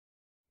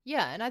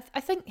Yeah, and I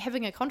think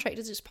having a contract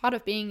is just part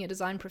of being a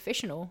design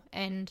professional.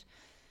 And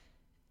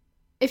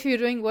if you're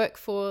doing work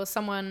for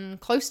someone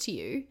close to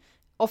you,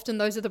 often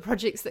those are the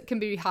projects that can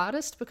be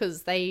hardest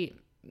because they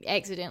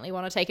accidentally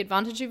want to take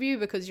advantage of you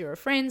because you're a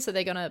friend. So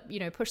they're going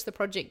to, push the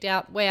project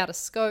out way out of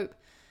scope.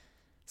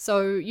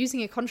 So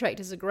using a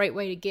contract is a great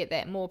way to get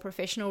that more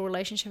professional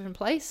relationship in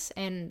place,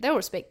 and they'll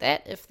respect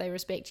that if they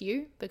respect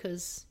you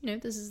because,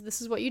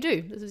 this is what you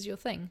do. This is your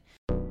thing.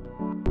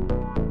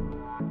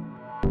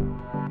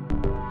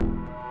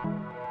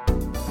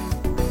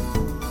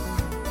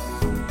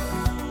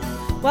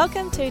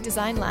 Welcome to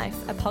Design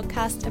Life, a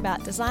podcast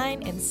about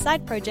design and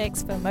side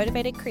projects for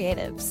motivated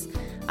creatives.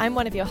 I'm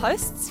one of your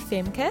hosts,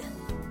 Femke.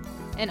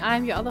 And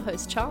I'm your other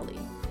host, Charlie.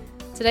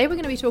 Today we're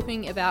going to be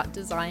talking about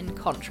design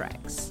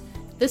contracts.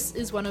 This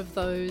is one of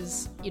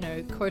those,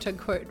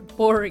 quote-unquote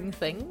boring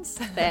things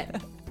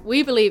that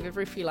we believe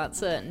every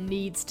freelancer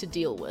needs to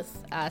deal with.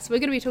 So we're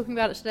going to be talking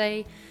about it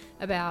today,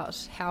 about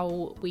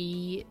how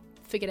we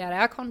figured out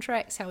our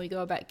contracts, how we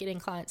go about getting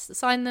clients to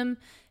sign them,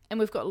 and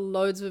we've got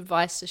loads of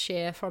advice to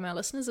share from our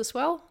listeners as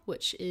well,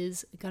 which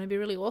is going to be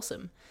really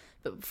awesome.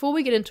 But before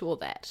we get into all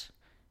that,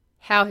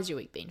 how has your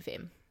week been,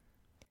 Fem?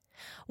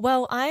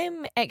 Well,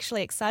 I'm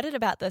actually excited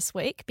about this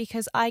week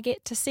because I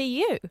get to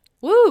see you.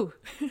 Woo!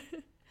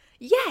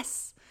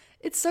 Yes!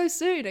 It's so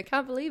soon. I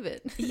can't believe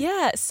it.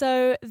 Yeah,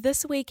 so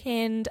this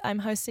weekend I'm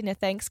hosting a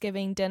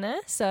Thanksgiving dinner.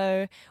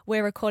 So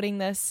we're recording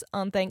this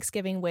on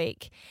Thanksgiving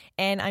week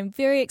and I'm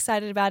very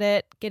excited about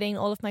it, getting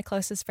all of my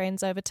closest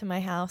friends over to my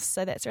house.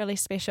 So that's really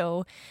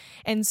special.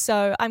 And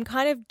so I'm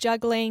kind of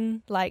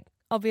juggling,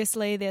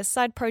 obviously there's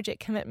side project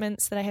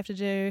commitments that I have to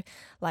do,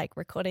 like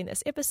recording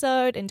this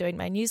episode and doing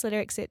my newsletter,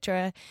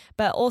 etc.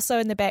 But also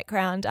in the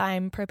background,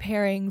 I'm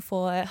preparing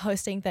for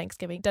hosting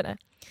Thanksgiving dinner.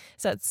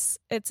 So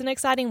it's an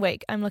exciting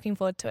week. I'm looking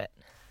forward to it.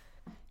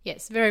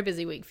 Yes, very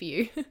busy week for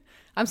you.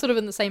 I'm sort of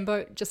in the same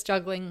boat, just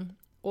juggling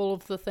all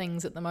of the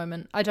things at the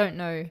moment. I don't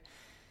know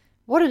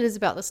what it is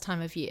about this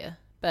time of year,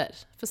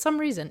 but for some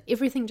reason,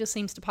 everything just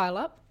seems to pile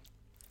up.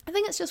 I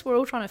think it's just we're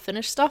all trying to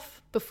finish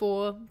stuff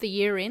before the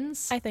year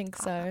ends. I think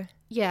so.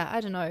 Yeah,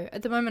 I don't know.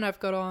 At the moment, I've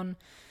got on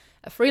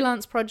a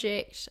freelance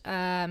project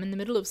in the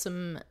middle of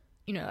some,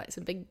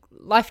 some big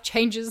life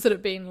changes that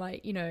have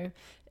been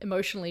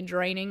emotionally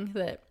draining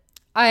that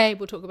I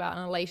will talk about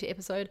in a later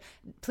episode.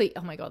 Please,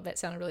 oh my God, that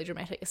sounded really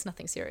dramatic. It's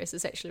nothing serious.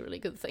 It's actually a really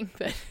good thing,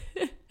 but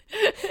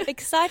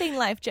exciting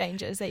life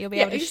changes that you'll be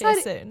able to share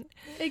soon.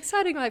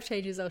 Exciting life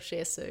changes I'll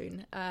share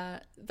soon.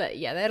 But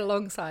yeah, that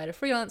alongside a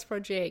freelance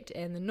project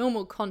and the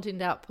normal content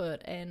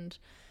output and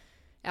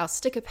our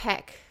sticker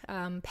pack,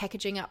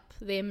 packaging up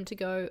them to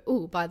go,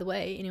 oh, by the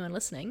way, anyone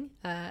listening,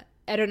 I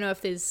don't know if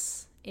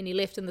there's any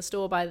left in the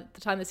store by the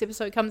time this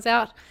episode comes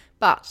out,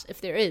 but if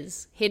there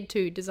is, head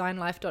to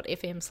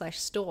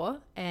designlife.fm/store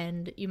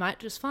and you might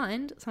just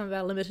find some of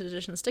our limited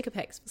edition sticker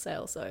packs for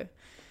sale. So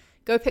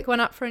go pick one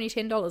up for only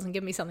 $10 and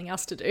give me something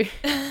else to do.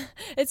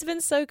 It's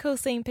been so cool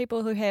seeing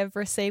people who have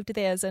received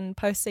theirs and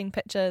posting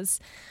pictures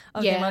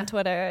of them on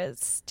Twitter.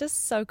 It's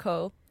just so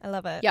cool. I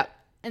love it. Yep.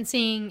 And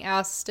seeing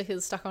our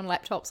stickers stuck on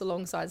laptops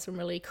alongside some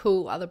really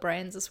cool other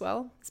brands as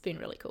well. It's been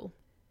really cool.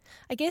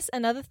 I guess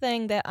another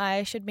thing that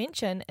I should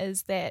mention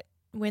is that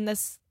when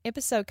this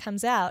episode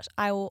comes out,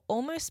 I will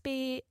almost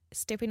be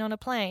stepping on a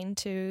plane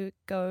to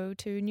go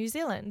to New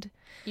Zealand.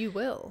 You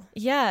will?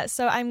 Yeah,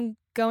 so I'm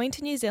going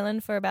to New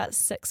Zealand for about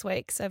 6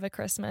 weeks over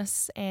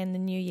Christmas and the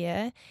New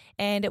Year,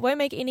 and it won't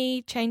make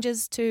any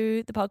changes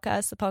to the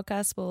podcast. The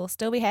podcast will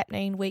still be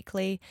happening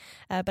weekly,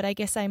 but I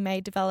guess I may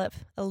develop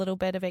a little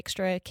bit of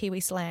extra Kiwi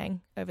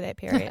slang over that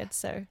period,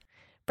 so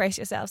brace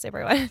yourselves,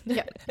 everyone.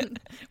 Yeah,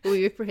 will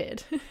you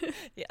prepared?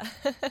 Yeah.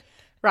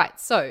 Right,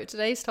 so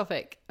today's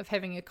topic of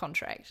having a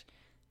contract.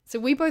 So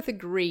we both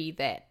agree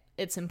that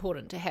it's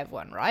important to have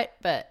one, right?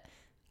 But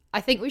I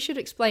think we should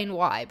explain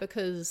why,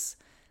 because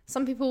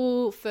some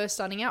people first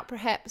starting out,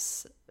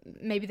 perhaps,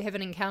 maybe they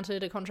haven't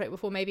encountered a contract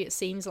before. Maybe it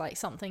seems like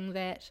something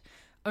that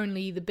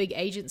only the big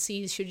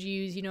agencies should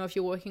use. If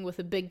you're working with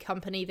a big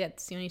company,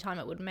 that's the only time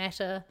it would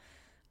matter.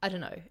 I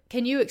don't know.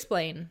 Can you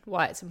explain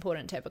why it's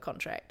important to have a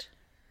contract?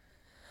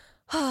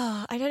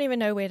 Oh, I don't even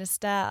know where to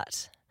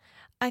start.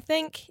 I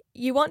think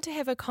you want to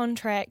have a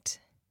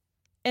contract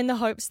in the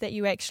hopes that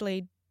you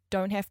actually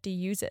don't have to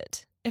use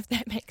it, if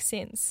that makes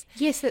sense.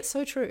 Yes, that's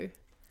so true.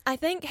 I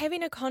think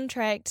having a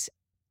contract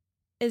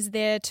is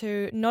there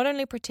to not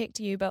only protect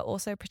you but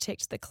also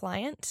protect the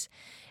client.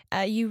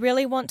 You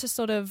really want to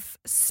sort of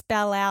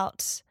spell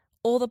out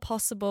all the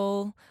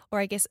possible, or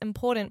I guess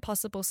important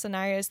possible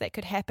scenarios that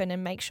could happen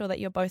and make sure that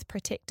you're both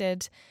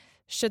protected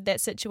should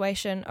that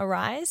situation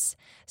arise.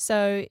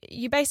 So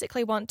you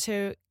basically want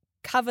to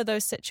cover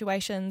those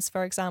situations.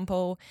 For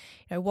example,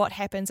 what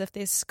happens if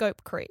there's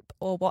scope creep,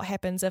 or what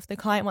happens if the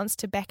client wants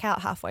to back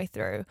out halfway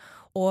through,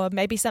 or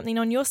maybe something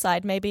on your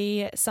side,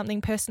 maybe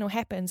something personal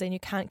happens and you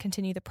can't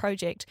continue the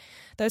project.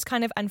 Those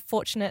kind of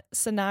unfortunate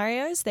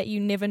scenarios that you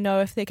never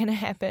know if they're going to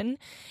happen.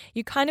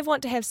 You kind of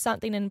want to have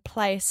something in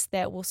place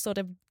that will sort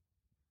of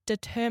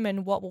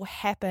determine what will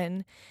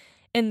happen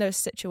in those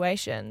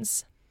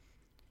situations.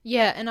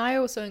 Yeah, and I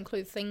also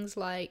include things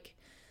like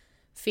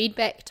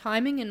feedback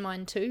timing in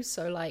mine too.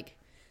 So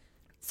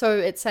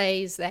it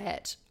says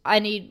that I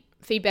need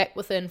feedback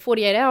within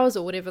 48 hours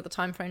or whatever the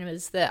time frame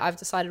is that I've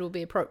decided will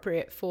be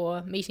appropriate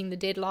for meeting the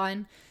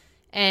deadline,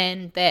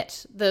 and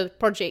that the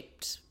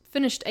project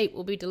finished date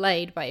will be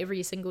delayed by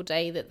every single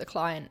day that the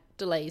client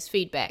delays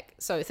feedback.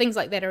 So things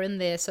like that are in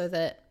there so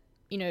that,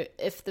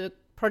 if the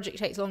project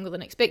takes longer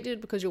than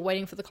expected because you're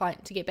waiting for the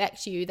client to get back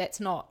to you, that's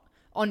not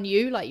on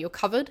you. Like, you're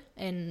covered,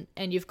 and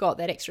you've got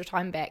that extra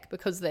time back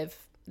because they've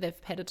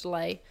had a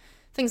delay.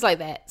 Things like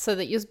that, so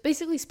that you're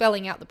basically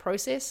spelling out the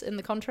process in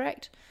the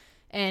contract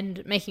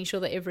and making sure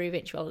that every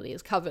eventuality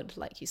is covered,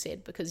 like you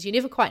said, because you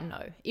never quite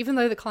know. Even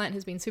though the client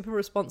has been super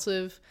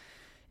responsive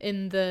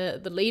in the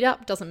lead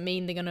up, doesn't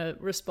mean they're going to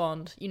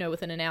respond,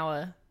 within an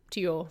hour to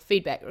your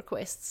feedback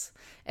requests,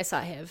 as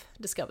I have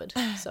discovered.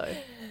 So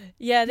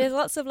yeah, there's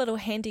lots of little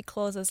handy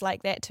clauses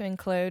like that to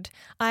include.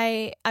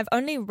 I've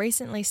only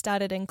recently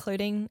started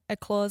including a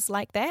clause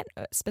like that,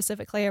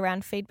 specifically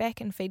around feedback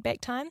and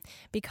feedback time,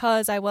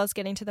 because I was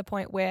getting to the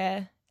point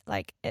where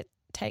it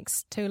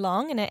takes too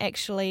long and it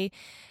actually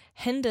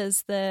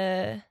hinders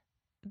the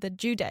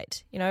due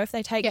date. If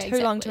they take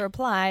too long to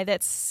reply,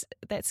 that's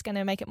going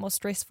to make it more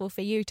stressful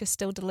for you to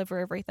still deliver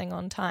everything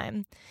on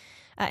time.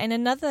 And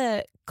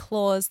another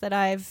clause that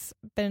I've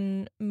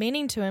been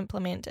meaning to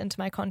implement into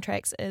my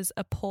contracts is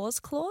a pause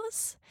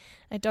clause.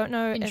 I don't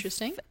know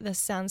if this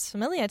sounds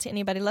familiar to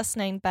anybody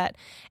listening, but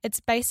it's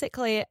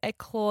basically a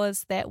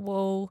clause that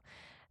will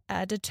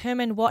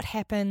determine what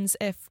happens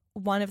if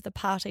one of the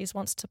parties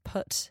wants to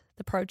put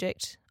the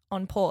project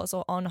on pause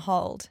or on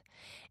hold.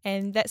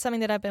 And that's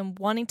something that I've been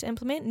wanting to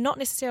implement, not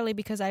necessarily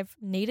because I've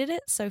needed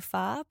it so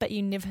far, but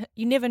you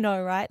never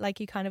know, right? Like,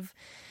 you kind of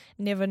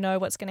never know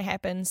what's going to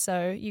happen,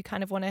 so you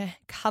kind of want to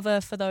cover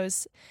for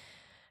those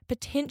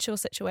potential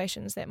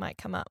situations that might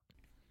come up.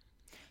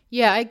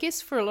 Yeah, I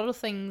guess for a lot of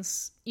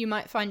things, you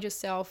might find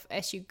yourself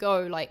as you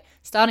go, like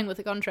starting with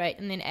a contract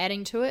and then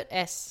adding to it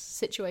as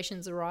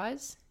situations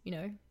arise,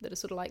 that are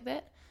sort of like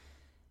that.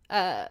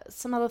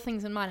 Some other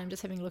things in mind, I'm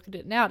just having a look at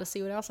it now to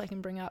see what else I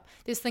can bring up.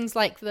 There's things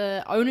like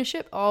the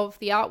ownership of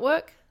the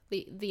artwork,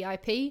 the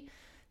IP.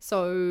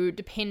 So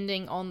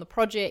depending on the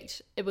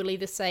project, it will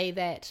either say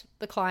that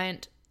the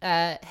client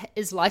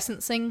is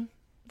licensing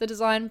the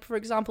design, for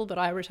example, but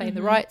I retain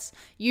the rights.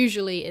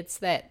 Usually it's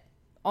that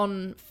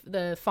on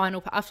the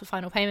after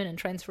final payment and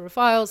transfer of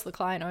files, the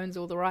client owns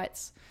all the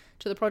rights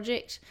to the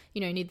project. You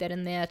need that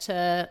in there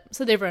so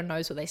that everyone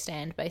knows where they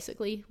stand,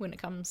 basically, when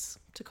it comes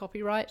to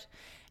copyright.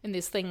 And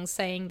there's things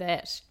saying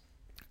that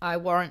I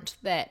warrant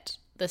that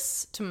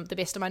this, to the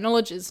best of my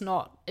knowledge, is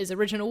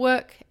original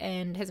work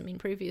and hasn't been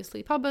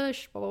previously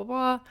published, blah,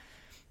 blah,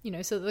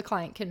 blah. So that the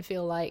client can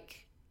feel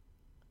like,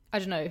 I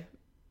don't know,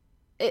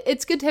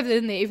 it's good to have it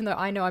in there, even though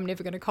I know I'm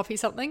never going to copy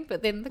something,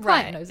 but then the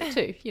client knows it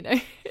too,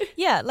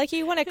 Yeah, like,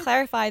 you want to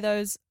clarify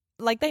those.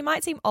 Like, they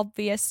might seem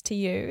obvious to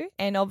you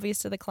and obvious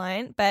to the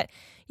client, but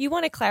you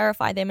want to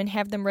clarify them and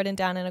have them written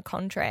down in a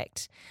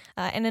contract.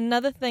 And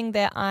another thing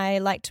that I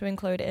like to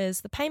include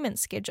is the payment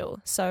schedule,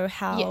 so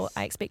how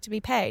I expect to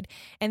be paid.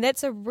 And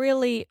that's a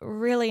really,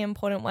 really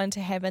important one to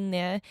have in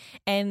there,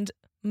 and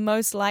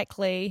most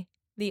likely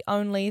the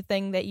only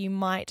thing that you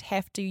might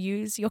have to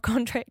use your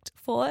contract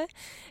for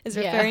is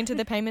referring to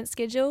the payment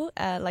schedule.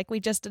 Like, we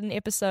just did an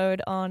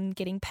episode on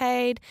getting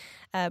paid,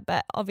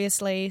 but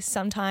obviously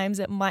sometimes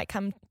it might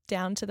come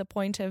down to the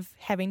point of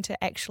having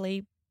to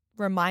actually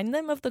remind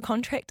them of the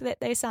contract that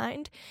they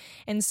signed.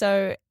 And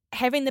so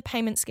having the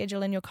payment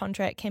schedule in your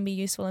contract can be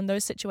useful in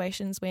those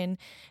situations when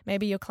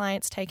maybe your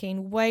client's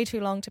taking way too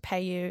long to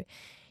pay you.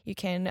 You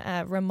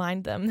can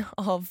remind them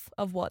of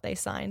what they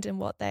signed and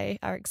what they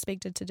are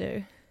expected to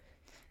do.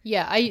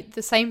 Yeah,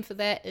 the same for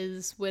that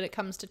is when it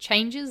comes to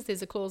changes.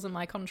 There's a clause in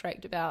my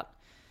contract about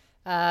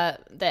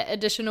that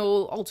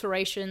additional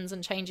alterations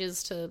and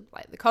changes to,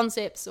 like, the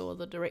concepts or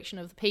the direction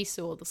of the piece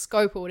or the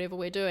scope or whatever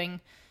we're doing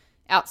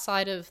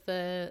outside of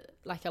the,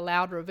 like,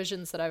 allowed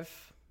revisions that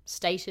I've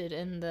stated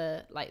in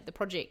the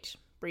project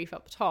brief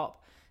up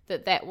top,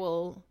 that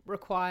will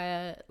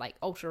require, like,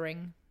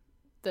 altering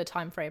the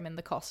time frame and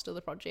the cost of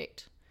the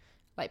project,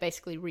 like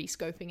basically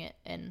re-scoping it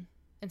and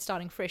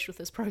starting fresh with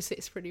this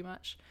process pretty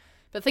much.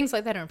 But things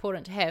like that are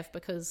important to have,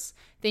 because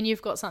then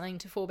you've got something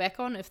to fall back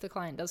on if the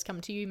client does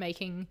come to you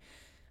making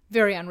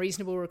very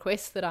unreasonable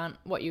requests that aren't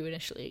what you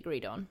initially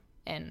agreed on.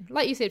 And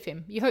like you said,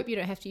 Fem, you hope you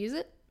don't have to use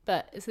it,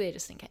 but it's there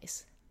just in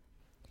case.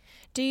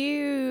 Do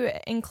you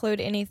include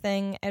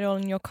anything at all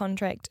in your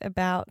contract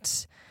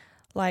about,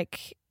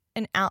 like,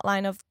 an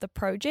outline of the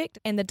project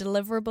and the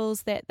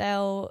deliverables that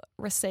they'll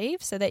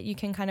receive, so that you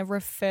can kind of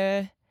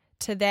refer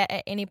to that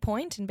at any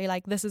point and be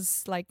like, this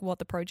is, like, what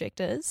the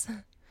project is?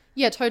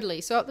 Yeah,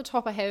 totally. So at the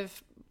top I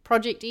have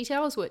project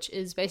details, which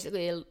is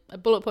basically a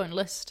bullet point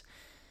list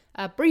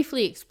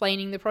briefly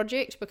explaining the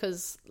project,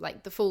 because,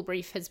 like, the full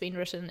brief has been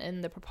written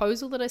in the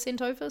proposal that I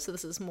sent over, so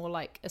this is more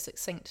like a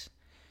succinct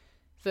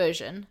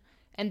version.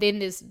 And then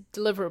there's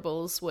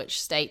deliverables,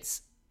 which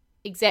states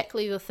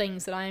exactly the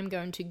things that I am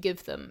going to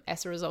give them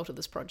as a result of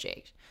this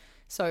project.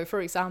 So,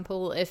 for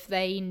example, if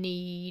they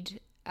need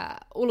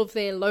all of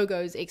their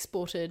logos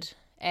exported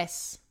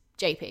as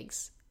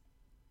JPEGs,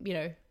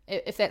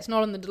 if that's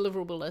not on the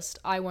deliverable list,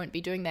 I won't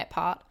be doing that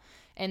part.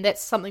 And that's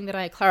something that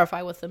I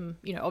clarify with them,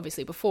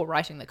 obviously before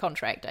writing the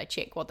contract. I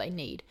check what they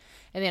need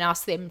and then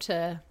ask them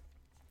to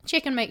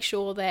check and make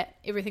sure that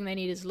everything they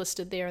need is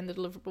listed there in the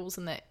deliverables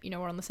and that,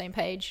 we're on the same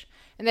page.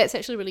 And that's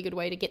actually a really good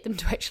way to get them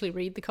to actually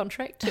read the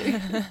contract too.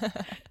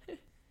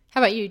 How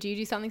about you? Do you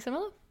do something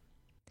similar?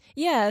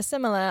 Yeah,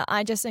 similar.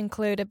 I just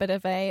include a bit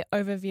of a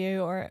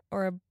overview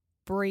or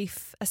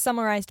a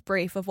summarized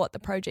brief of what the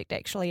project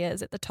actually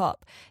is at the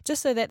top,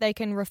 just so that they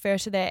can refer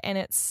to that and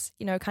it's,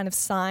 kind of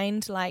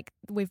signed, like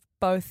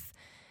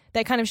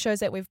that kind of shows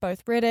that we've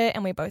both read it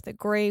and we both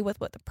agree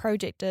with what the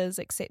project is,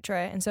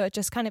 etc. And so it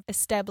just kind of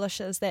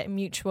establishes that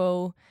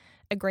mutual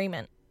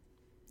agreement.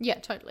 Yeah,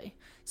 totally.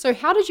 So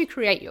how did you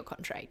create your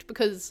contract?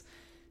 Because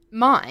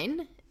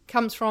mine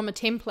comes from a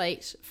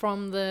template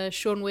from the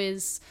Sean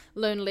Ware's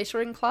Learn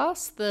Lettering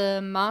class. The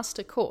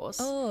master course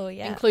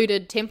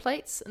included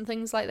templates and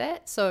things like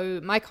that. So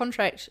my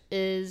contract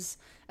is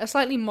a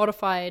slightly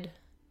modified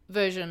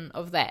version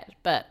of that,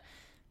 but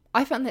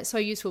I found that so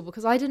useful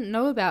because I didn't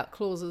know about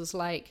clauses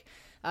like,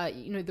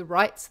 the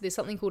rights. There's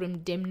something called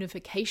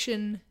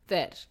indemnification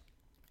that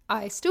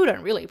I still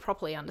don't really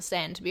properly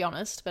understand, to be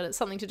honest, but it's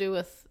something to do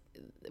with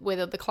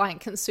whether the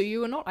client can sue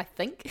you or not, I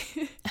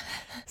think.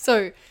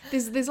 So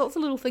there's lots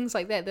of little things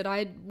like that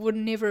I would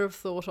never have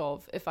thought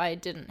of if I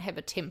didn't have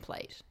a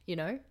template,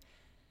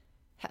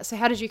 So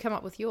how did you come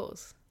up with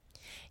yours?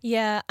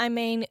 Yeah, I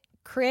mean,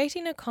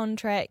 creating a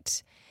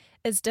contract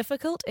is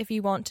difficult if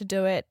you want to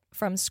do it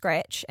from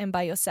scratch and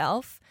by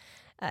yourself.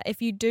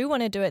 If you do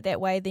want to do it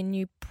that way, then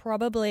you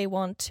probably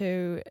want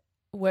to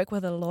work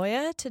with a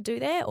lawyer to do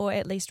that, or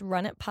at least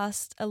run it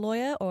past a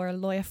lawyer or a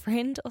lawyer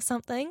friend or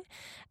something,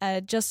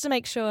 just to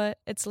make sure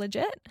it's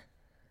legit.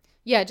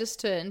 Yeah, just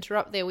to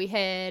interrupt there, we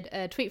had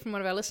a tweet from one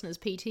of our listeners,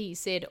 PT,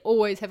 said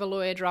always have a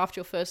lawyer draft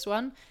your first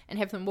one and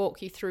have them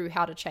walk you through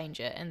how to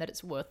change it and that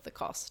it's worth the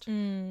cost.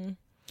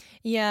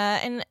 Yeah,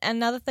 and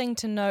another thing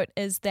to note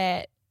is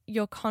that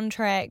your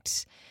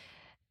contract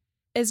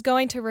is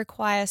going to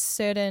require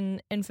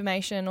certain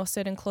information or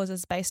certain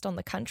clauses based on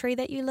the country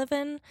that you live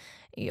in.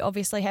 You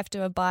obviously have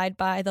to abide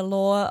by the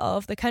law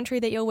of the country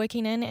that you're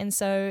working in, and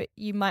so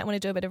you might want to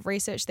do a bit of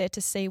research there to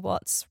see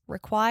what's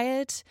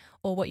required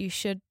or what you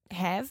should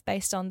have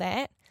based on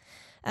that.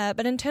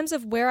 But in terms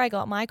of where I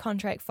got my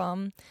contract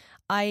from,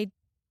 I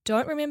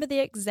don't remember the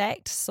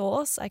exact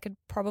source. I could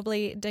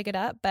probably dig it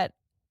up, but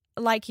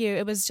like you,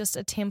 it was just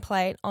a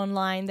template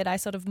online that I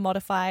sort of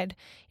modified,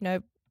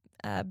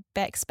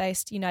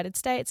 backspaced United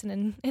States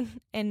and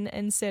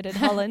inserted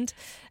Holland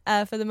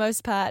for the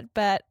most part.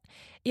 But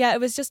yeah,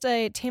 it was just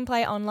a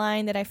template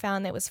online that I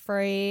found that was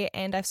free,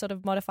 and I've sort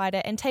of modified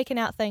it and taken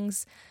out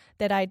things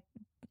that I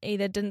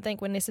either didn't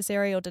think were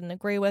necessary or didn't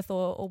agree with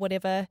or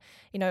whatever.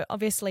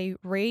 Obviously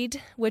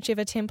read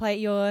whichever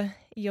template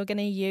you're going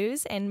to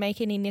use and make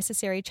any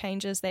necessary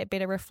changes that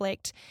better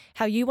reflect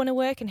how you want to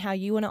work and how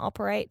you want to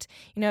operate.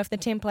 If the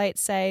template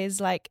says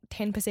like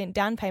 10%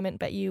 down payment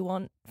but you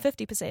want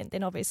 50%,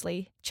 then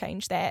obviously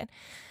change that.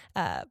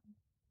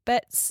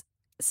 But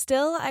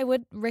still, I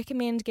would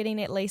recommend getting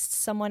at least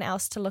someone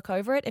else to look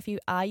over it if you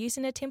are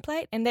using a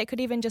template. And that could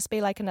even just be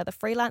like another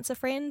freelancer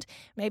friend.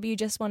 Maybe you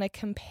just want to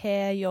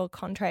compare your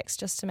contracts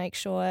just to make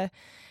sure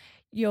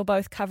you're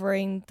both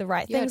covering the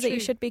right things that you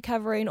should be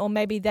covering, or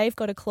maybe they've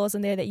got a clause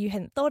in there that you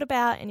hadn't thought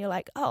about and you're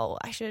like, oh,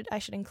 I should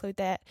include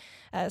that.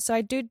 So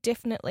I do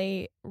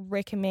definitely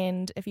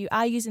recommend, if you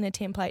are using a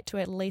template, to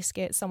at least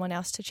get someone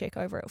else to check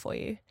over it for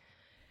you.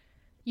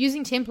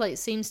 Using templates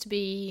seems to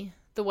be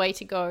the way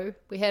to go.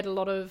 We had a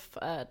lot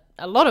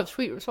of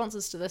tweet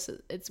responses to this,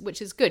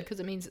 which is good because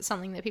it means it's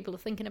something that people are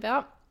thinking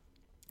about.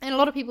 And a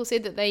lot of people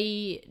said that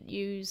they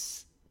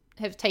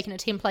have taken a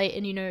template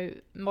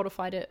and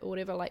modified it or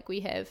whatever, like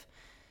we have.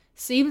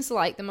 Seems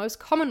like the most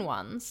common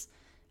ones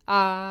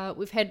are,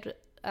 we've had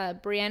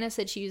Brianna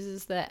said she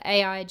uses the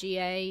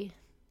AIGA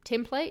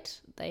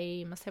template.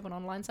 They must have one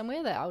online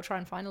somewhere that I'll try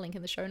and find a link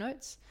in the show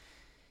notes.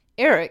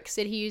 Eric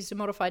said he used a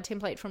modified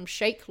template from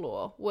Shake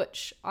Law,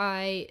 which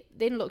I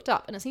then looked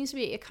up, and it seems to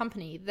be a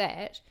company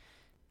that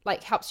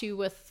helps you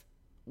with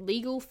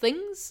legal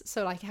things.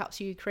 So helps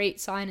you create,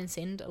 sign, and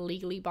send a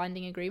legally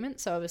binding agreement.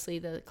 So obviously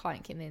the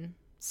client can then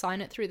sign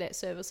it through that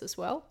service as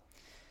well,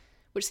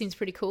 which seems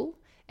pretty cool.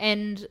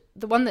 And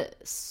the one that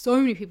so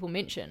many people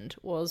mentioned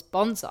was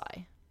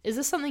Bonsai. Is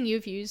this something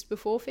you've used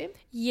before, Fem?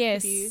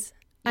 Yes,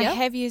 I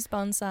have used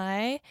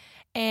Bonsai,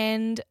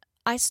 and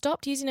I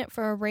stopped using it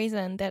for a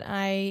reason that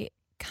I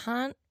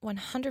can't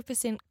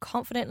 100%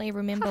 confidently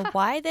remember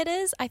why that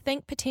is. I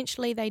think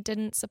potentially they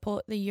didn't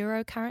support the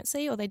euro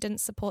currency, or they didn't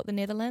support the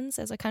Netherlands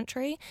as a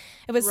country.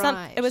 It was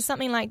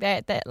something like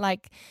that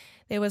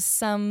there was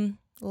some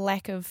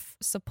lack of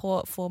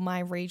support for my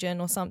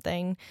region or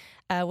something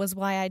was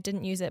why I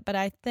didn't use it. But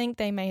I think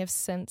they may have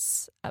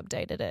since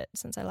updated it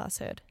since I last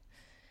heard.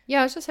 Yeah,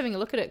 I was just having a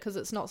look at it because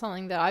it's not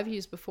something that I've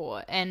used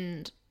before,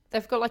 and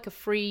they've got a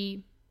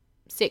free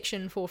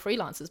section for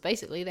freelancers,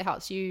 basically, that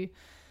helps you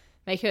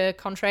make a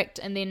contract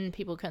and then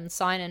people can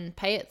sign and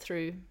pay it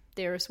through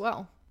there as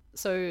well.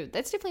 So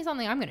that's definitely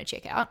something I'm going to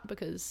check out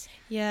because,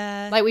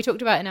 like we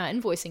talked about in our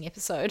invoicing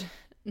episode,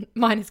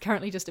 mine is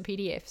currently just a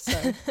PDF.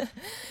 So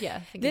yeah,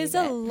 there's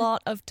a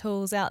lot of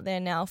tools out there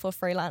now for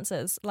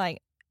freelancers.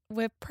 Like,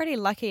 we're pretty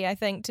lucky, I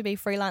think, to be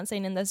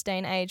freelancing in this day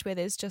and age where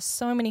there's just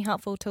so many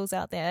helpful tools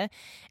out there.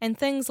 And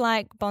things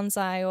like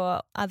Bonsai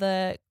or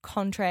other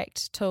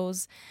contract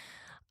tools,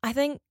 I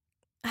think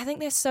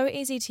they're so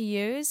easy to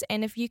use.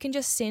 And if you can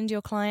just send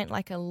your client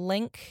like a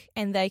link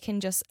and they can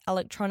just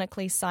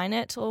electronically sign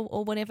it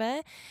or whatever,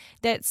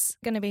 that's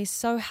going to be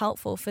so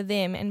helpful for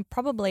them and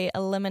probably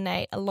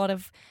eliminate a lot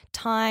of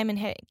time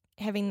and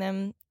having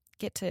them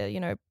get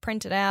to,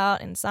 print it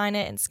out and sign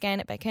it and scan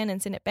it back in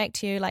and send it back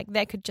to you. Like,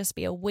 that could just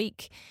be a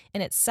week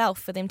in itself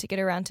for them to get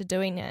around to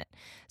doing it.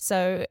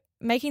 So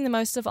making the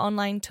most of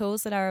online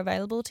tools that are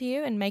available to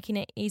you and making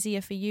it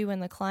easier for you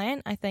and the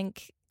client, I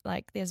think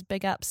like there's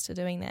big ups to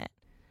doing that.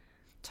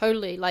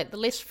 Totally. Like, the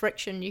less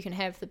friction you can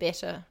have, the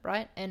better,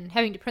 right? And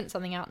having to print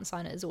something out and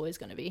sign it is always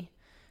going to be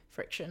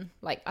friction.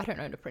 Like, I don't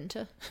own a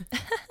printer.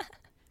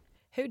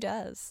 Who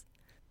does?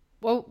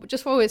 Well,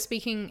 just while we're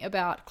speaking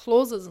about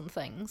clauses and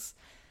things,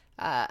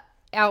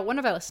 one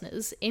of our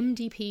listeners,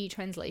 MDP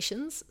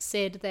Translations,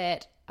 said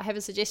that, I have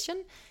a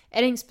suggestion,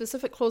 adding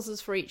specific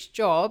clauses for each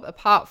job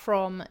apart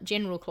from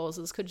general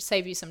clauses could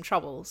save you some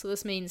trouble. So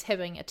this means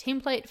having a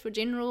template for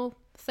general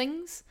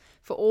things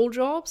for all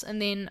jobs and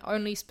then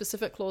only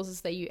specific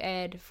clauses that you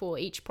add for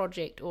each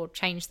project or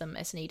change them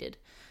as needed.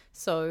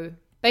 So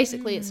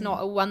basically it's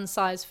not a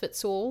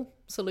one-size-fits-all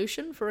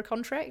solution for a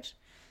contract.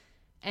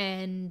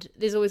 And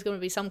there's always going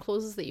to be some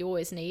clauses that you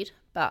always need,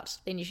 but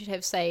then you should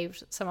have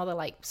saved some other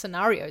like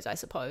scenarios, I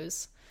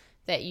suppose,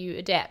 that you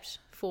adapt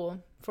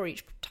for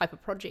each type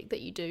of project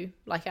that you do.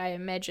 Like, I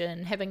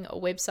imagine having a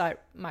website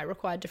might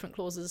require different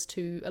clauses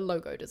to a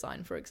logo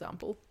design, for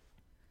example.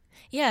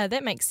 Yeah,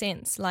 that makes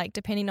sense. Like,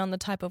 depending on the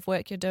type of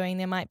work you're doing,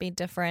 there might be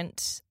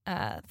different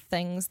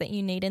things that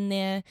you need in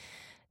there,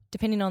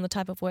 depending on the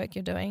type of work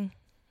you're doing.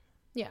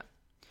 Yeah.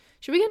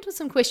 Should we get into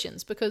some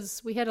questions?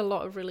 Because we had a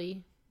lot of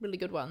really, really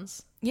good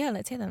ones. Yeah,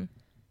 let's hear them.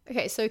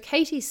 Okay, so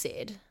Katie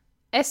said,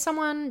 as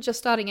someone just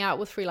starting out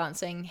with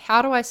freelancing,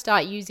 how do I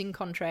start using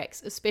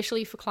contracts,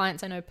 especially for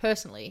clients I know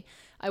personally?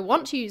 I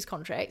want to use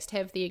contracts to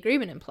have the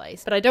agreement in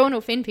place, but I don't want to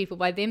offend people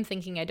by them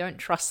thinking I don't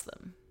trust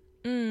them.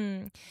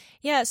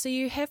 Yeah, so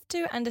you have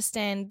to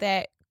understand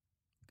that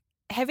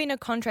having a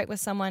contract with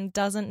someone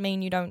doesn't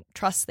mean you don't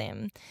trust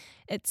them.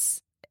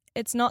 It's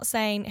not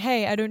saying,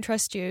 hey, I don't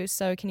trust you,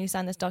 so can you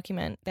sign this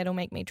document? That'll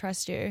make me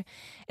trust you.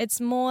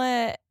 It's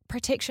more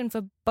protection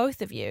for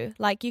both of you.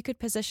 Like, you could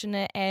position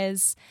it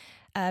as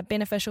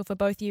beneficial for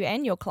both you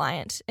and your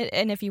client.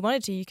 And if you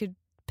wanted to, you could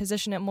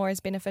position it more as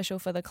beneficial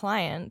for the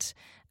client,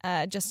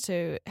 just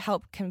to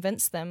help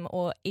convince them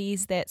or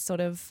ease that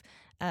sort of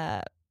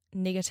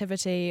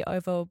negativity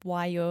over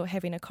why you're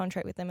having a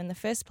contract with them in the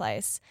first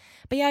place.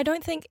 But yeah, I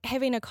don't think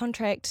having a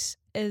contract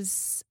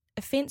is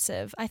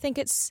offensive. I think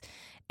it's,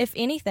 if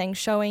anything,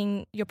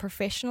 showing your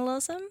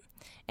professionalism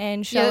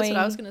and showing... Yeah, that's what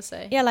I was going to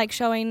say. Yeah, like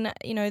showing,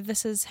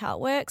 this is how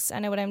it works. I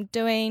know what I'm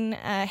doing.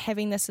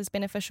 Having this is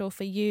beneficial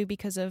for you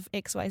because of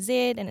X, Y,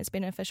 Z, and it's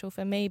beneficial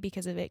for me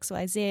because of X,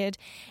 Y, Z.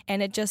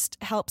 And it just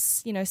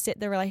helps, set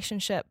the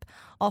relationship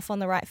off on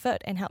the right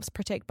foot and helps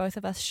protect both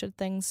of us should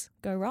things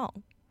go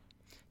wrong.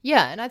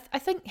 Yeah, and I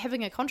think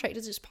having a contract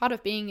is just part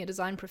of being a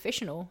design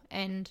professional.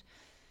 And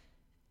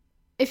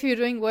if you're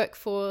doing work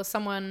for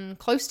someone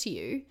close to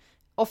you,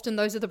 often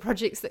those are the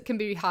projects that can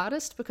be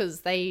hardest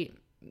because they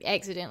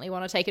accidentally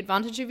want to take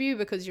advantage of you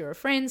because you're a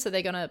friend, so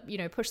they're going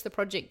to, push the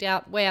project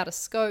way out of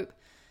scope.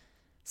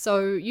 So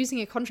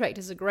using a contract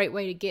is a great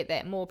way to get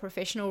that more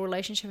professional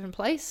relationship in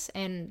place,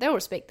 and they'll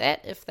respect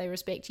that if they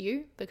respect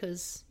you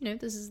because,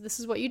 this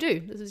is what you do.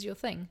 This is your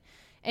thing.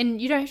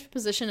 And you don't have to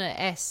position it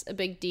as a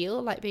big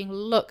deal, like being,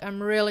 look,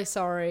 I'm really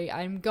sorry,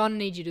 I'm gonna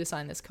need you to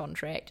sign this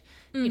contract.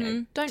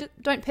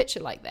 Don't pitch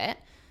it like that.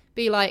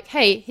 Be like,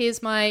 hey,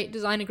 here's my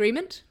design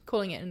agreement.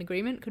 Calling it an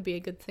agreement could be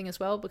a good thing as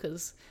well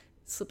because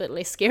it's a bit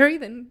less scary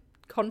than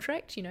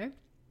contract,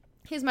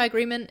 Here's my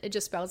agreement. It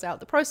just spells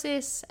out the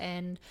process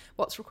and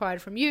what's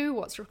required from you,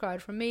 what's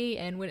required from me,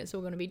 and when it's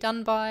all going to be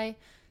done by.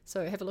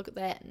 So have a look at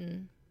that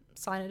and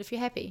sign it if you're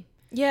happy.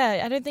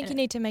 Yeah, I don't think you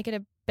need to make it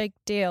a big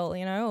deal,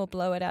 or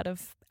blow it out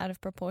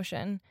of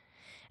proportion.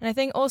 And I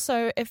think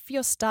also if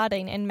you're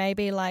starting and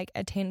maybe like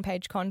a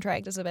 10-page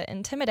contract is a bit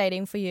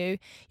intimidating for you,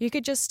 you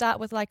could just start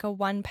with like a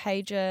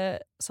 1-pager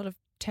sort of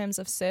terms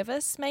of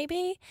service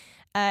maybe,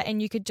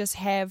 and you could just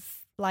have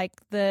like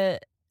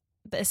the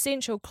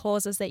essential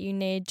clauses that you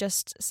need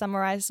just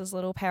summarized as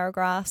little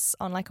paragraphs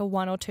on like a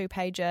 1 or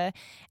 2-pager,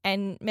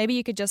 and maybe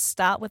you could just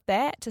start with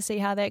that to see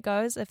how that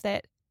goes, if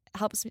that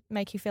helps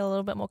make you feel a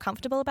little bit more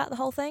comfortable about the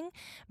whole thing.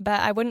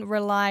 But I wouldn't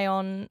rely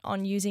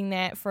on using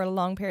that for a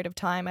long period of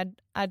time.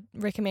 I'd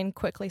recommend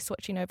quickly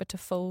switching over to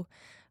full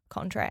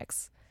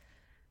contracts.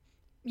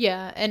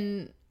 Yeah,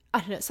 and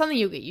I don't know, it's something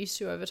you'll get used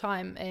to over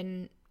time,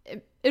 and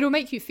it'll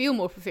make you feel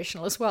more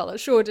professional as well. It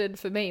sure did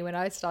for me when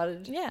I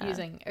started Yeah.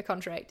 using a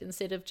contract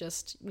instead of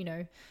just,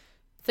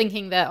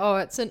 thinking that, oh,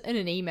 it's in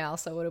an email,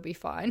 so it'll be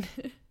fine.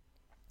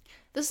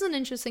 This is an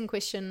interesting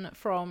question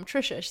from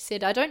Trisha. She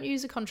said, I don't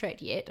use a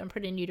contract yet. I'm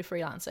pretty new to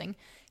freelancing.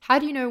 How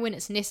do you know when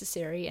it's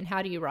necessary and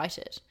how do you write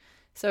it?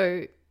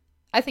 So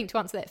I think to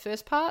answer that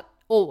first part,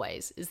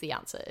 always is the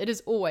answer. It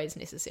is always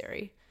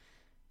necessary.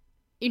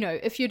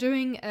 If you're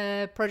doing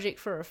a project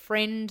for a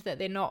friend that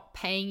they're not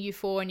paying you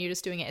for and you're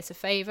just doing it as a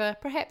favor,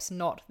 perhaps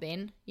not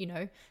then,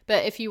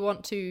 But if you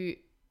want to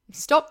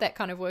stop that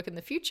kind of work in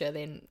the future,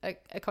 then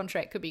a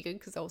contract could be good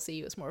because they'll see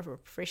you as more of a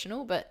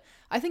professional. But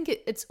I think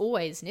it's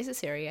always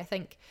necessary. I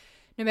think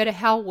no matter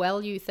how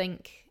well you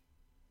think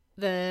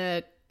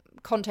the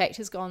contact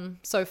has gone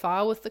so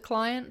far with the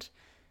client,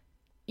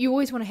 you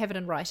always want to have it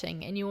in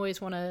writing and you always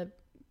want to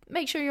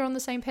make sure you're on the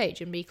same page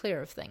and be clear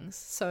of things.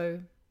 So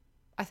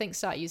I think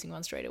start using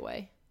one straight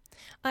away.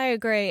 I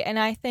agree. And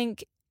I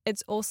think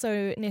it's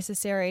also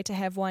necessary to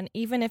have one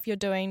even if you're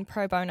doing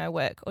pro bono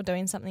work or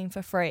doing something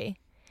for free.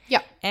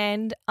 Yeah.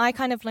 And I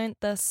kind of learnt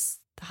this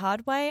the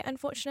hard way,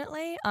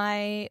 unfortunately.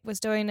 I was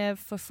doing a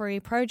for free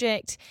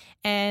project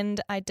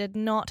and I did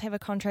not have a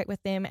contract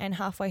with them, and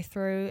halfway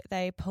through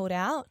they pulled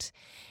out.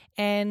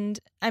 And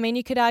I mean,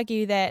 you could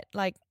argue that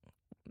like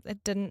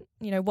it didn't,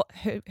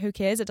 who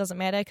cares? It doesn't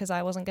matter because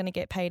I wasn't going to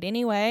get paid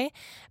anyway.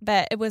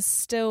 But it was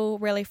still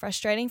really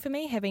frustrating for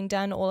me having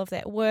done all of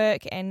that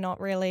work and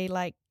not really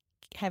like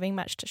having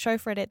much to show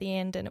for it at the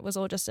end, and it was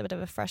all just a bit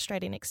of a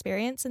frustrating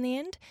experience in the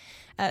end.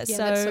 That's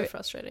so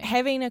frustrating.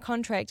 Having a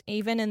contract,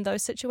 even in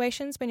those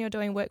situations when you're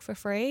doing work for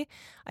free,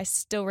 I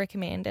still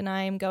recommend, and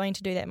I am going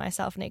to do that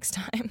myself next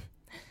time.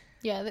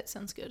 Yeah, that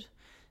sounds good.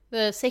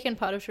 The second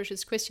part of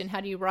Trisha's question,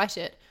 how do you write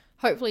it?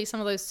 Hopefully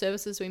some of those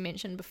services we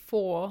mentioned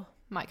before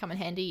might come in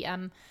handy.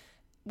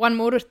 One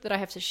more that I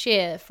have to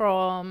share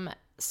from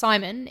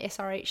Simon,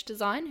 SRH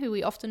Design, who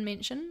we often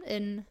mention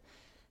in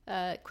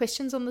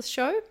questions on this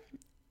show.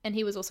 And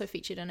he was also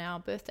featured in our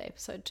birthday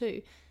episode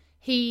too.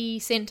 He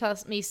sent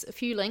me a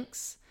few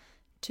links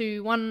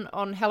to one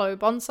on Hello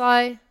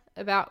Bonsai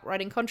about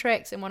writing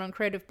contracts and one on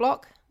Creative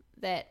Block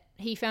that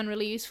he found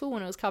really useful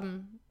when it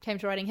came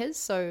to writing his.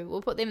 So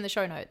we'll put them in the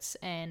show notes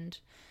and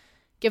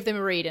give them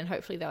a read and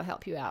hopefully they'll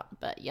help you out.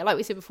 But yeah, like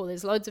we said before,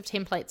 there's loads of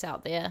templates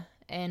out there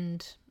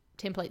and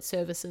template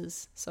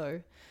services.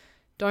 So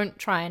don't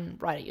try and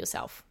write it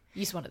yourself.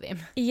 Use one of them.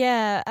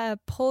 Yeah,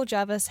 Paul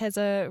Jarvis has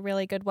a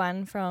really good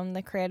one from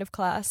the creative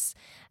class.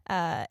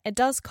 It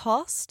does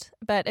cost,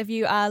 but if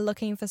you are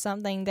looking for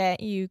something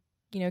that you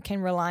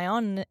can rely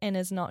on and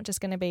is not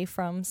just going to be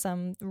from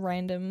some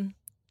random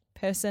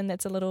person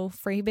that's a little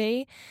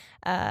freebie,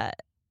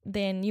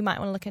 then you might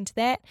want to look into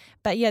that.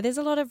 But yeah, there's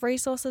a lot of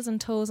resources and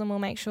tools, and we'll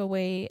make sure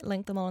we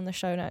link them all in the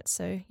show notes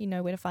so you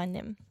know where to find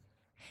them.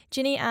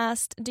 Jenny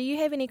asked, do you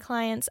have any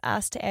clients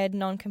asked to add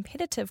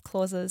non-competitive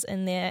clauses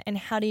in there, and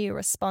how do you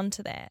respond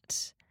to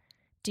that?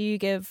 Do you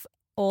give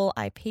all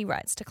IP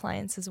rights to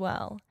clients as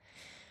well?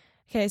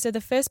 Okay, so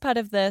the first part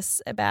of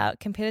this about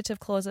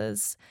competitive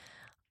clauses,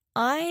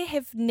 I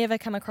have never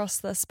come across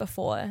this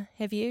before.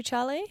 Have you,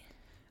 Charlie?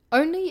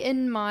 Only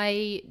in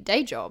my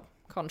day job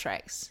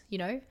contracts,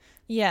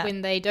 Yeah.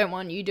 When they don't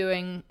want you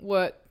doing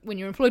work, when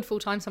you're employed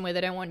full-time somewhere,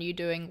 they don't want you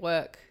doing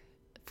work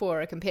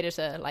for a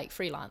competitor like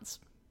freelance,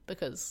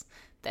 because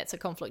that's a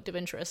conflict of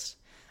interest.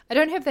 I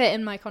don't have that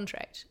in my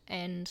contract,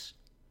 and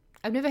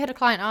I've never had a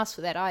client ask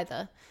for that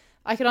either.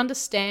 I could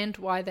understand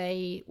why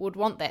they would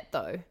want that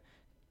though,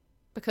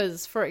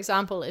 because for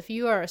example, if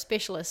you are a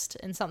specialist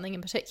in something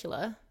in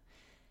particular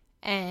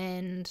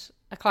and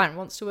a client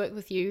wants to work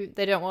with you,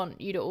 they don't want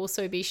you to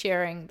also be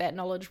sharing that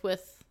knowledge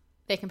with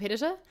their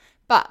competitor.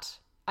 But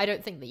I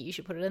don't think that you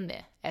should put it in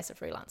there as a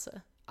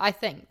freelancer. I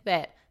think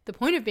that the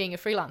point of being a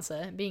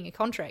freelancer, being a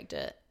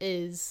contractor,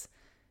 is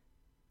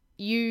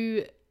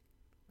you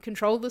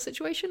control the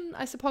situation,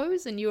 I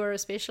suppose, and you are a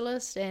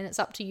specialist and it's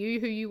up to you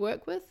who you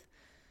work with.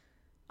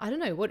 I don't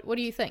know. What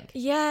do you think?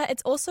 Yeah,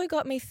 it's also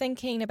got me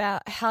thinking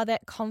about how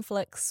that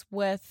conflicts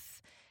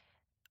with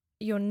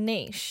your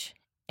niche.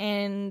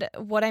 And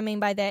what I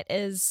mean by that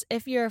is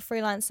if you're a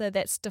freelancer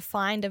that's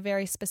defined a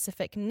very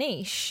specific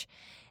niche,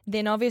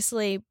 then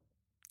obviously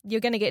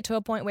you're going to get to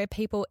a point where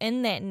people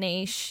in that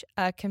niche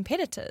are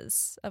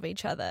competitors of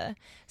each other.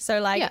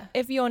 So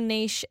if your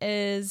niche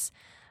is,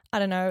 I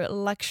don't know,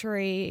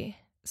 luxury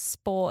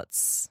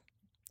sports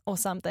or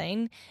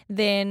something,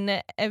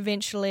 then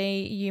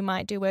eventually you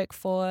might do work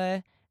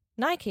for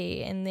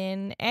Nike and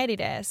then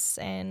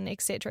Adidas and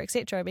et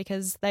cetera,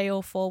 because they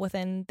all fall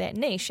within that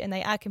niche and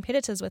they are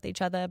competitors with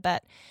each other,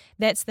 but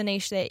that's the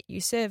niche that you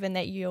serve and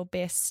that you're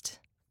best,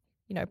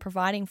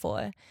 providing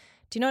for.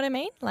 Do you know what I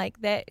mean? Like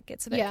that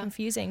gets a bit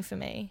confusing for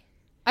me.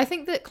 I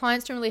think that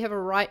clients don't really have a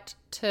right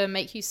to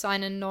make you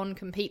sign a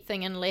non-compete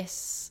thing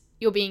unless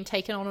you're being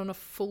taken on a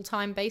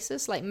full-time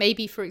basis. Like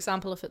maybe, for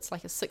example, if it's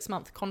like a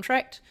 6-month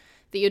contract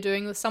that you're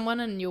doing with someone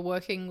and you're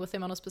working with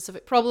them on a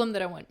specific problem, they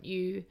don't want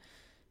you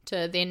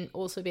to then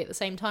also be at the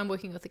same time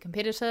working with a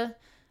competitor.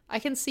 I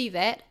can see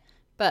that,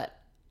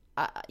 but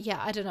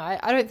I don't know.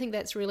 I don't think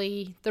that's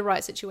really the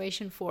right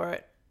situation for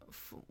it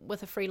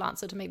with a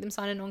freelancer to make them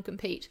sign a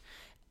non-compete.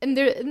 And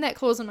there, in that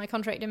clause in my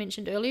contract I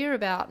mentioned earlier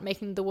about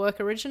making the work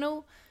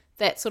original,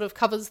 that sort of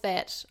covers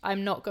that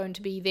I'm not going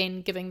to be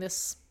then giving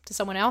this to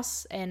someone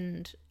else,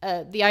 and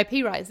the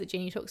IP rights that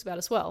Jenny talks about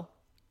as well.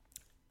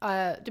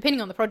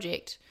 Depending on the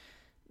project,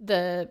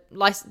 the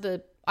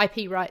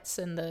IP rights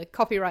and the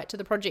copyright to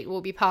the project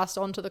will be passed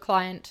on to the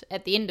client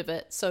at the end of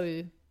it.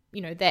 So,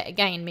 that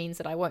again means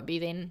that I won't be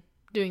then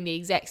doing the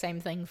exact same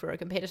thing for a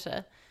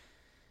competitor.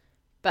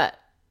 But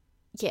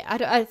yeah,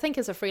 I think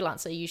as a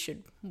freelancer, you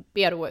should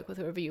be able to work with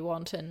whoever you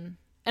want. And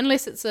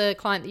unless it's a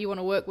client that you want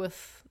to work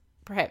with,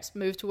 perhaps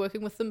move to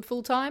working with them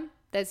full time.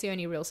 That's the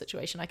only real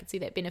situation I could see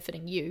that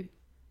benefiting you.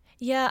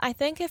 Yeah, I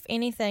think if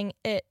anything,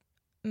 it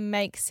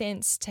makes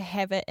sense to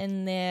have it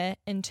in there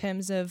in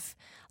terms of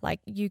like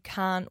you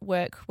can't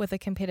work with a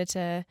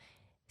competitor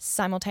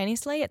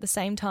simultaneously at the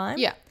same time.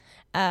 Yeah.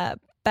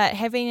 But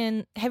having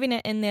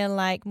it in there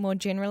like more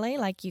generally,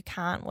 like you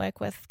can't work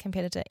with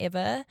competitor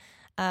ever.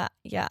 I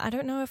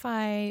don't know if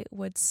I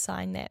would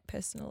sign that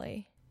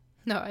personally.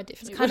 No, I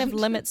definitely It kind wouldn't. of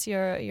limits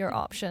your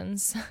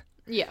options.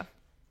 Yeah.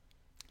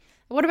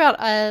 What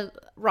about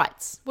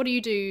rights? What do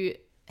you do?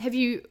 Have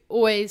you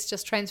always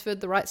just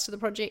transferred the rights to the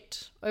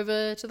project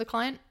over to the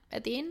client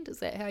at the end? Is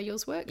that how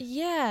yours work?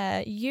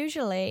 Yeah,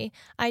 usually.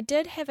 I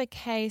did have a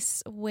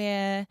case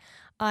where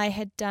I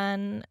had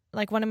done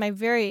like my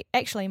very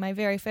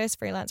first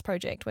freelance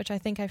project, which I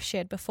think I've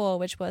shared before,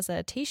 which was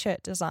a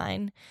t-shirt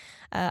design.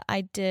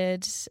 I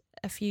did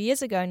a few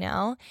years ago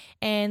now,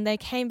 and they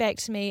came back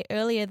to me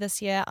earlier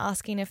this year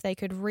asking if they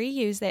could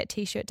reuse that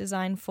t-shirt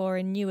design for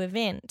a new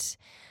event.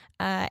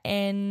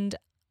 And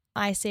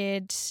I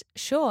said,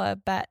 sure,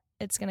 but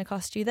it's going to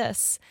cost you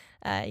this.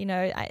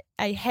 I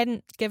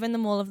hadn't given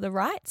them all of the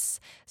rights.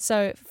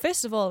 So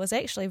first of all, it was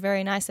actually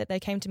very nice that they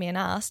came to me and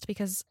asked,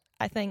 because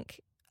I think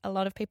a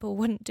lot of people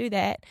wouldn't do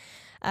that.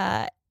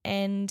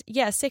 And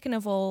yeah, second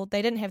of all,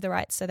 they didn't have the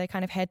rights, so they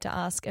kind of had to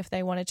ask if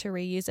they wanted to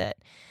reuse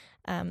it.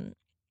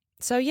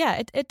 So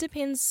yeah, it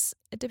depends.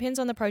 It depends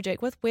on the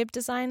project. With web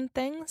design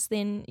things,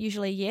 then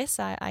usually yes,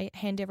 I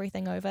hand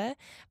everything over.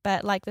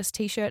 But like this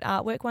t-shirt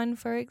artwork one,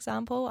 for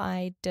example,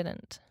 I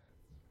didn't.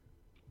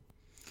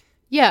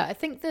 Yeah, I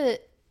think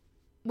that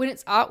when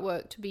it's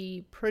artwork to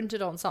be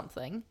printed on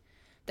something,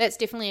 that's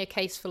definitely a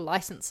case for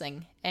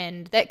licensing,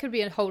 and that could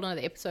be a whole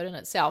other episode in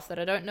itself that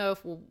I don't know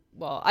if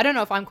I don't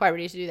know if I'm quite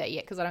ready to do that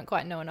yet, because I don't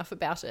quite know enough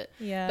about it.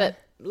 Yeah. But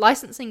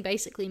licensing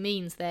basically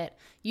means that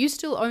you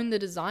still own the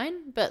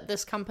design, but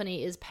this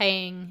company is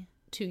paying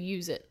to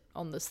use it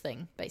on this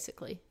thing,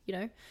 basically,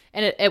 and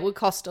it would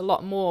cost a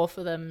lot more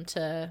for them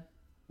to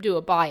do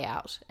a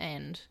buyout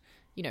and,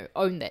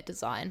 own that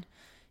design.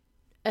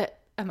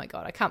 Oh my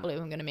God, I can't believe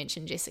I'm going to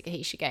mention Jessica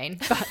Heish again,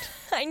 but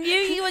I knew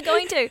you were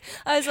going to.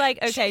 I was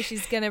like, okay,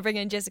 she's going to bring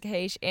in Jessica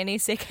Heish any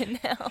second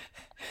now.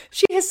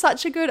 She has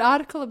such a good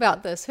article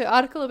about this. Her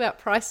article about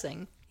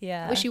pricing.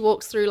 Yeah. Where she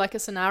walks through like a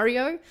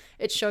scenario.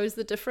 It shows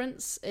the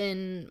difference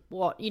in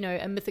what,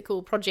 a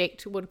mythical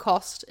project would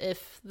cost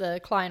if the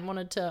client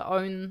wanted to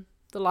own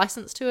the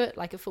license to it,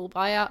 like a full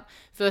buyout,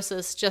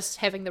 versus just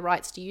having the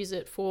rights to use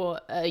it for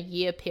a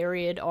year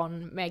period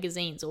on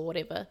magazines or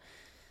whatever.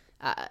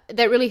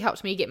 That really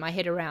helped me get my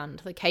head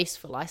around the case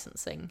for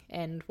licensing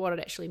and what it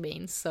actually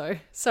means. So,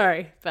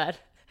 sorry, but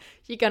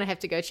you're going to have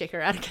to go check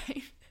her out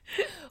again.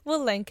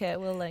 We'll link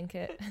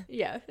it.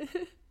 Yeah.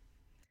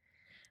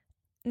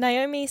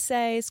 Naomi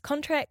says,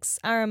 contracts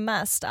are a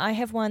must. I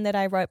have one that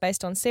I wrote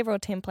based on several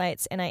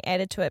templates, and I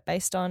added to it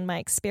based on my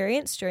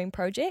experience during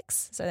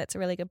projects. So that's a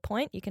really good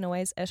point. You can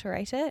always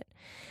iterate it.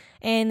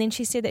 And then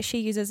she said that she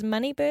uses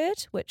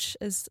Moneybird, which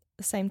is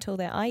the same tool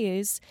that I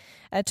use,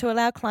 to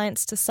allow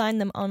clients to sign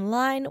them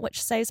online,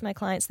 which saves my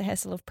clients the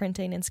hassle of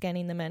printing and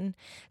scanning them in.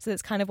 So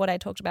that's kind of what I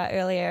talked about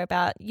earlier,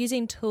 about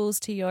using tools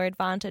to your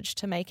advantage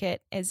to make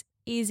it as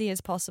easy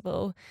as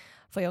possible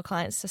for your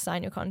clients to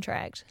sign your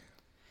contract.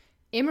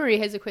 Emery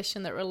has a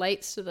question that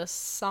relates to the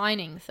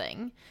signing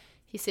thing.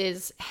 He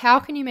says, how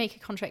can you make a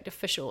contract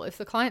official? If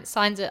the client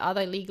signs it, are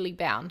they legally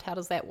bound? How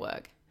does that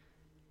work?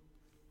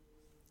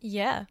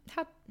 Yeah.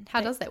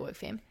 How does that work,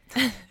 Fem?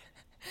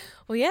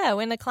 Well, yeah,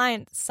 when the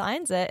client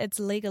signs it, it's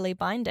legally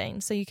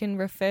binding. So you can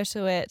refer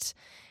to it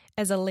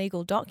as a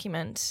legal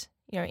document,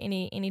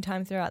 any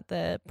time throughout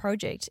the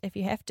project if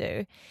you have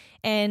to.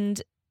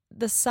 And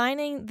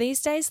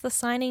these days, the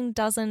signing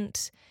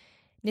doesn't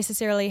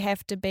necessarily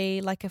have to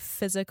be like a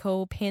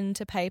physical pen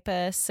to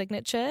paper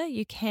signature.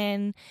 You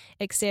can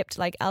accept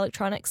like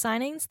electronic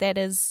signings. That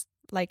is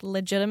like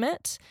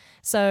legitimate.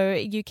 So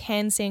you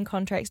can send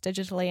contracts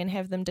digitally and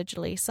have them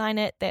digitally sign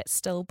it. That's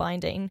still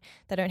binding.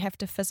 They don't have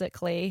to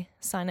physically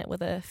sign it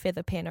with a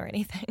feather pen or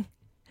anything.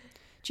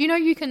 Do you know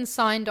you can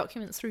sign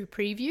documents through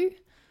Preview?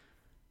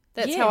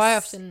 That's how I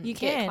often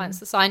get clients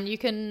to sign. You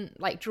can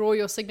like draw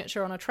your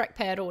signature on a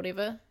trackpad or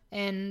whatever,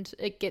 and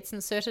it gets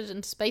inserted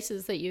into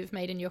spaces that you've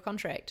made in your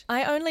contract.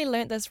 I only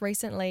learnt this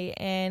recently,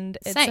 and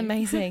it's Same.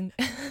 amazing.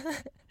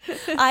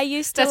 I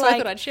used to That's why I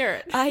thought I'd share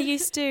it. I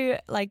used to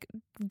like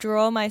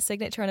draw my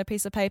signature on a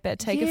piece of paper,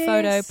 take a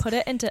photo, put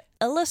it into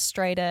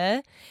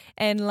Illustrator,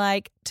 and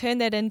like turn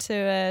that into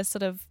a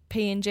sort of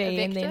PNG,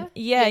 and then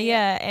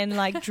and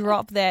like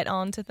drop that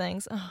onto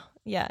things. Oh,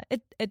 yeah,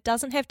 it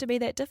doesn't have to be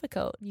that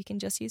difficult. You can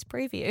just use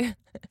Preview.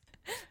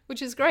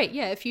 Which is great.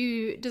 Yeah, if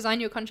you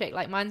design your contract,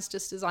 like mine's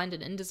just designed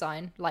in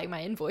InDesign, like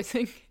my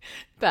invoicing.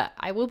 But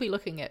I will be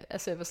looking at a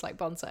service like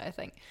Bonsai, I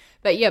think.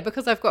 But yeah,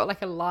 because I've got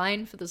like a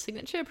line for the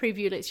signature,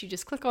 Preview lets you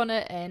just click on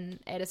it and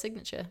add a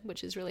signature,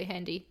 which is really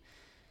handy.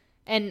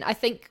 And I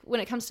think when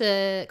it comes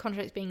to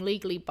contracts being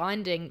legally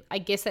binding, I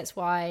guess that's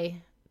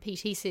why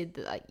PT said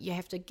that like, you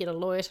have to get a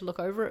lawyer to look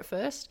over it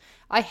first.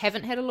 I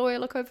haven't had a lawyer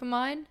look over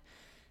mine,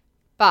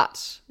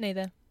 but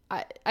neither.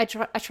 I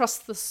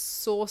trust the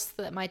source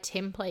that my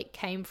template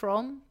came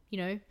from. You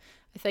know,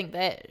 I think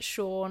that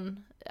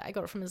Sean, I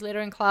got it from his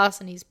lettering class,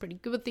 and he's pretty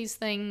good with these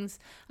things.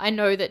 I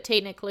know that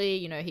technically,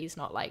 you know, he's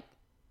not like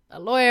a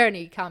lawyer and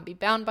he can't be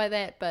bound by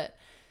that, but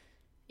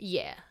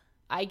yeah,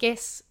 I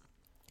guess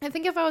I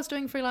think if I was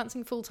doing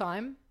freelancing full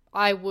time,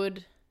 I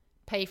would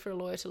pay for a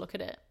lawyer to look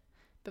at it.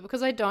 But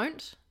because I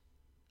don't,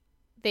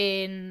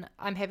 then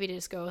I'm happy to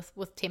just go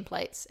with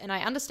templates. And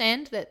I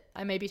understand that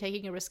I may be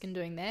taking a risk in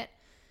doing that.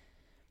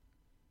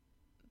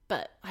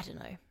 But I don't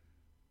know.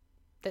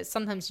 That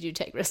sometimes you do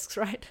take risks,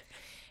 right?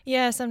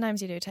 Yeah, sometimes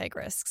you do take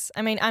risks.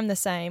 I mean, I'm the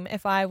same.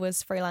 If I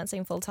was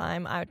freelancing full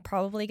time, I would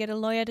probably get a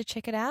lawyer to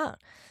check it out.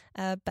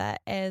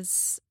 But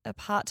as a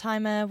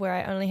part-timer where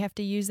I only have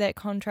to use that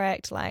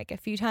contract like a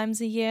few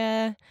times a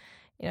year,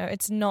 you know,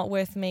 it's not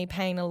worth me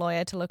paying a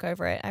lawyer to look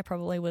over it. I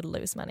probably would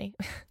lose money.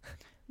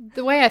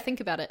 The way I think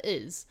about it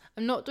is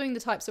I'm not doing the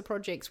types of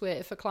projects where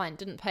if a client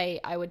didn't pay,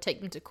 I would take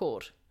them to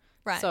court.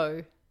 Right.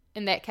 So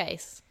in that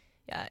case...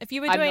 Yeah, if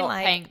you were doing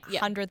like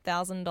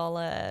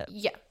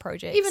 $100,000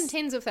 projects. Even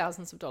tens of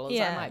thousands of dollars,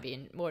 I might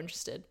be more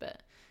interested,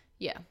 but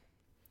yeah.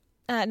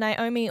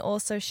 Naomi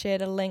also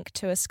shared a link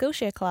to a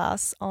Skillshare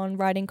class on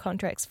writing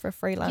contracts for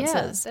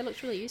freelancers. Yeah, that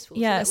looks really useful.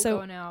 Yeah, so that will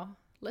go on our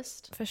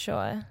list. For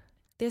sure.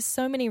 There's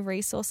so many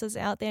resources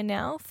out there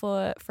now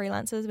for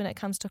freelancers when it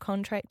comes to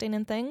contracting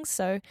and things.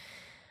 So,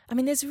 I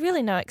mean, there's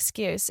really no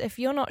excuse. If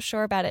you're not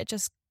sure about it,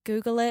 just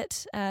Google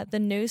it. The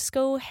New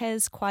School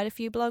has quite a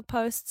few blog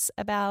posts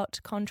about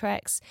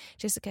contracts.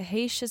 Jessica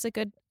Heish is a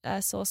good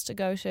source to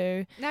go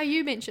to. Now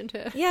you mentioned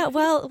her. Yeah,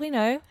 well, we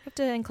know. Have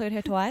to include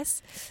her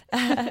twice.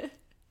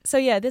 So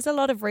yeah, there's a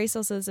lot of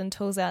resources and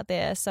tools out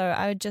there. So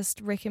I would just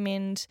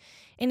recommend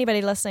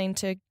anybody listening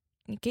to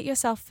get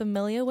yourself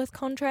familiar with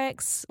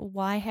contracts.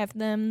 Why have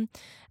them?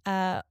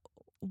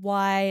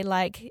 Why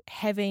like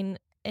having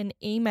an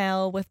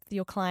email with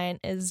your client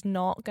is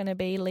not going to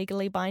be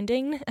legally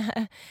binding.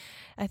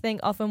 I think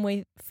often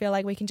we feel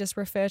like we can just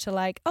refer to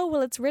like, oh,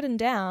 well, it's written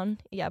down.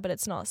 Yeah, but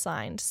it's not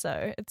signed.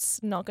 So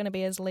it's not going to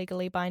be as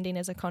legally binding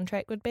as a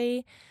contract would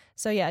be.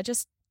 So yeah,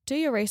 just do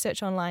your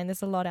research online.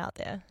 There's a lot out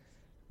there.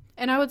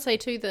 And I would say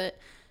too that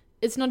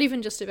it's not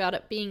even just about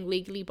it being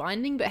legally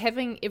binding, but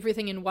having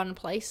everything in one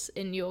place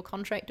in your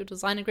contract or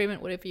design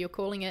agreement, whatever you're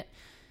calling it,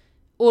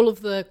 all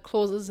of the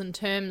clauses and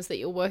terms that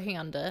you're working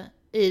under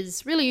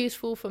is really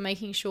useful for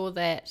making sure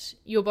that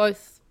you're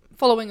both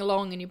following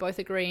along and you're both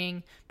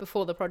agreeing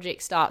before the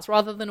project starts,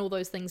 rather than all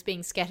those things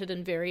being scattered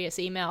in various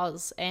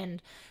emails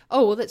and,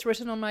 oh, well, that's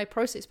written on my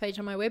process page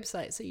on my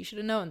website, so you should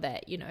have known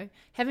that, you know.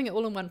 Having it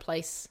all in one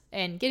place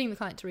and getting the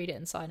client to read it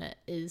and sign it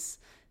is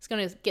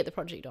going to get the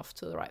project off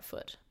to the right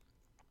foot.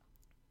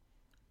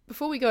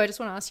 Before we go, I just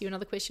want to ask you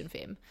another question,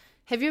 Fem.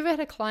 Have you ever had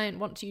a client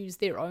want to use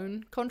their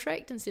own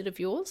contract instead of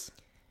yours?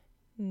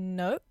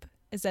 Nope.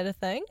 Is that a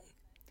thing?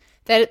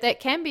 That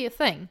can be a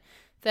thing.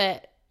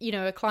 That, you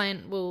know, a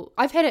client will...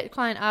 I've had a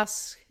client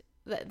ask...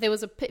 that there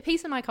was a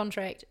piece in my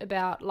contract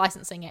about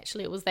licensing,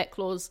 actually. It was that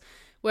clause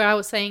where I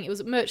was saying it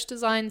was merch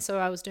design, so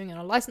I was doing it on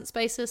a license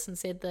basis and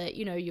said that,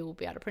 you know, you'll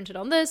be able to print it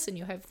on this and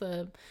you'll have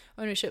the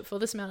ownership for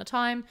this amount of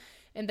time.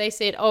 And they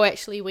said, oh,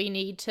 actually, we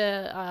need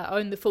to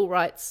own the full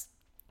rights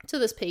to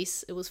this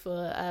piece. It was for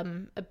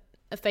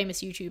a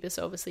famous YouTuber,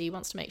 so obviously he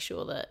wants to make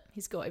sure that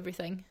he's got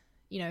everything,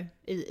 you know,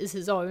 is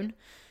his own,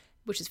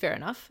 which is fair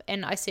enough.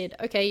 And I said,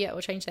 okay, yeah,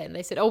 we'll change that. And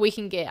they said, oh, we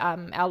can get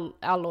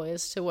our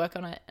lawyers to work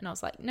on it. And I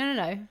was like,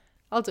 no,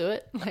 I'll do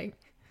it. Like,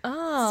 this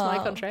is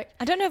my contract.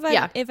 I don't know if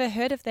I've ever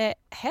heard of that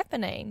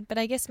happening, but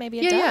I guess maybe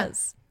it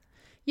does.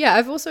 Yeah,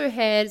 I've also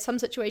had some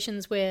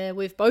situations where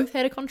we've both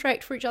had a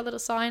contract for each other to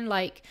sign,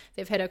 like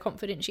they've had a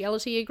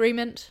confidentiality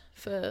agreement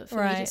for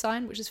me to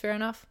sign, which is fair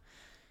enough.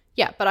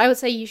 Yeah, but I would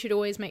say you should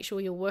always make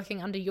sure you're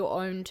working under your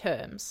own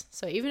terms.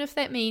 So even if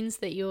that means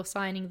that you're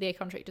signing their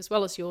contract as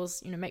well as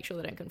yours, you know, make sure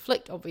they don't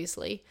conflict,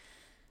 obviously,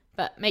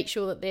 but make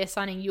sure that they're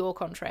signing your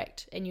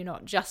contract and you're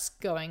not just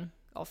going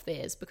off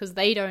theirs, because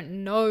they don't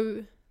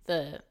know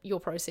your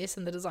process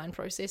and the design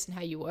process and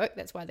how you work.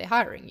 That's why they're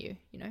hiring you,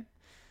 you know.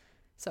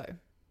 So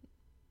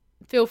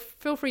feel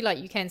free, like,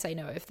 you can say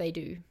no if they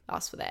do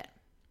ask for that.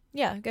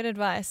 Yeah, good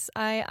advice.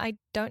 I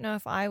don't know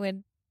if I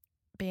would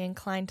be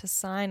inclined to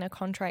sign a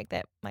contract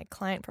that my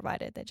client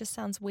provided. That just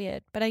sounds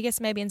weird. But I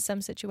guess maybe in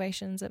some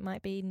situations it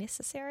might be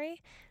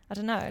necessary. I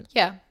don't know.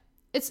 Yeah.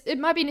 it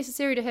might be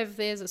necessary to have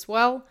theirs as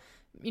well,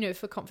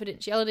 for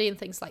confidentiality and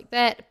things like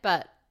that,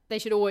 but they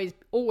should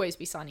always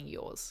be signing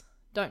yours.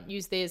 Don't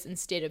use theirs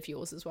instead of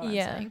yours is what I'm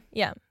saying.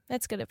 Yeah,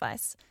 that's good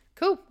advice.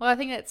 Cool. Well, I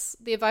think that's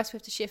the advice we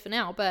have to share for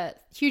now,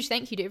 but huge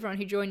thank you to everyone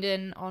who joined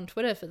in on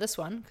Twitter for this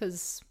one,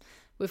 because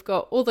we've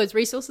got all those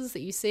resources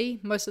that you see.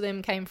 Most of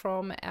them came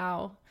from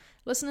our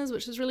listeners,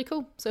 which is really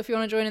cool. So if you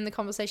want to join in the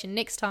conversation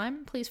next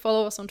time, please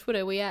follow us on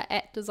Twitter. We are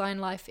at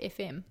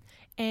DesignLifeFM.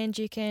 And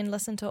you can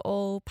listen to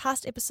all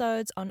past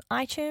episodes on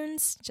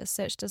iTunes. Just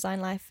search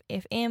Design Life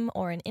FM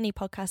or in any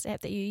podcast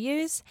app that you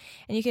use.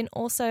 And you can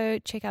also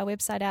check our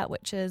website out,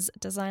 which is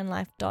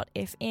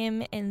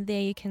designlife.fm, and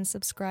there you can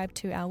subscribe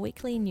to our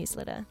weekly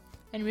newsletter.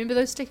 And remember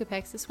those sticker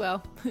packs as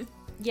well.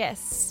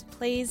 Yes,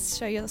 please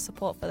show your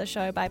support for the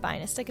show by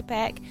buying a sticker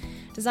pack.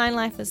 Design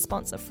Life is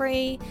sponsor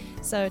free,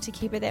 so to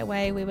keep it that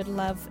way, we would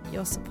love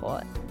your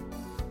support.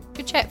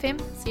 Good chat, fam.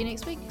 See you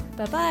next week.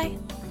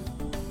 Bye-bye.